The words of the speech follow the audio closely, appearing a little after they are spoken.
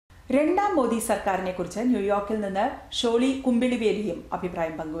രണ്ടാം മോദി സർക്കാരിനെ കുറിച്ച് ന്യൂയോർക്കിൽ നിന്ന് ഷോളി കുമ്പിളിവേലിയും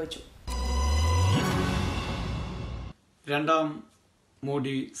അഭിപ്രായം പങ്കുവച്ചു. രണ്ടാം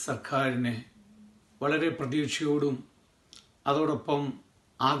മോദി സർക്കാരിനെ വളരെ പ്രതീക്ഷയോടും അതോടൊപ്പം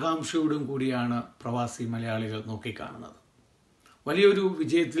ആകാംക്ഷയോടും കൂടിയാണ് പ്രവാസി മലയാളികൾ നോക്കിക്കാണുന്നത്. വലിയൊരു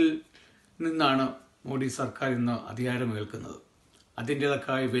വിജയത്തിൽ നിന്നാണ് മോദി സർക്കാർ ഇന്ന് അധികാരമേൽക്കുന്നത്.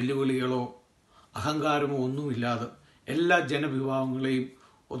 അതിൻ്റേതായ വെല്ലുവിളികളോ അഹങ്കാരമോ ഒന്നുമില്ലാതെ എല്ലാ ജനവിഭാഗങ്ങളെയും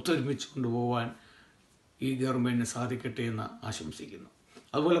ഒത്തൊരുമിച്ച് കൊണ്ടുപോകാൻ ഈ ഗവൺമെൻറ്റിന് സാധിക്കട്ടെ എന്ന് ആശംസിക്കുന്നു.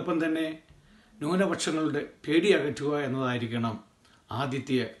 അതുപോലൊപ്പം തന്നെ ന്യൂനപക്ഷങ്ങളുടെ പേടി അകറ്റുക എന്നതായിരിക്കണം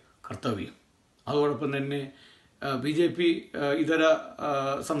ആദ്യത്തെ കർത്തവ്യം. അതോടൊപ്പം തന്നെ BJP ഇതര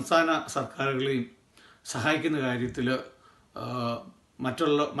സംസ്ഥാന സർക്കാരുകളെയും സഹായിക്കുന്ന കാര്യത്തിൽ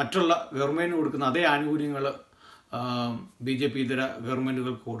മറ്റുള്ള ഗവൺമെൻറ്റിന് കൊടുക്കുന്ന അതേ ആനുകൂല്യങ്ങൾ BJP ഇതര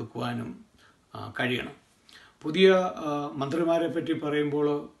ഗവൺമെൻറ്റുകൾക്ക് കൊടുക്കുവാനും കഴിയണം. പുതിയ മന്ത്രിമാരെ പറ്റി പറയുമ്പോൾ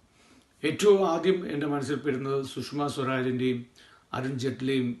ഏറ്റവും ആദ്യം എൻ്റെ മനസ്സിൽ വരുന്നത് സുഷമ സ്വരാജിൻ്റെയും അരുൺ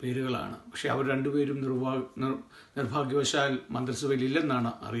ജെയ്റ്റ്ലിയും പേരുകളാണ്. പക്ഷേ അവർ രണ്ടുപേരും നിർഭാഗ്യവശാൽ മന്ത്രിസഭയിൽ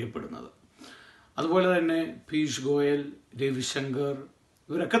ഇല്ലെന്നാണ് അറിയപ്പെടുന്നത്. അതുപോലെ തന്നെ പീയൂഷ് ഗോയൽ, രവിശങ്കർ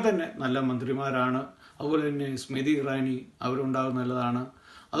ഇവരൊക്കെ തന്നെ നല്ല മന്ത്രിമാരാണ്. അതുപോലെ തന്നെ സ്മൃതി ഇറാനി അവരുണ്ടാകുന്ന നല്ലതാണ്.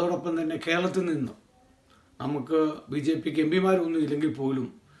 അതോടൊപ്പം തന്നെ കേരളത്തിൽ നിന്നും നമുക്ക് BJPക്ക് MPമാരൊന്നും ഇല്ലെങ്കിൽ പോലും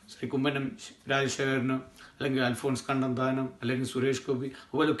ശ്രീ കുമ്മനം രാജശേഖരന് അല്ലെങ്കിൽ അൽഫോൺസ് കണ്ണന്താനം അല്ലെങ്കിൽ സുരേഷ് ഗോപി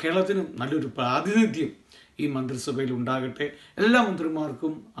അതുപോലെ കേരളത്തിനും നല്ലൊരു പ്രാതിനിധ്യം ഈ മന്ത്രിസഭയിൽ ഉണ്ടാകട്ടെ. എല്ലാ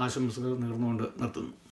മന്ത്രിമാർക്കും ആശംസകൾ നേർന്നുകൊണ്ട് നിർത്തുന്നു.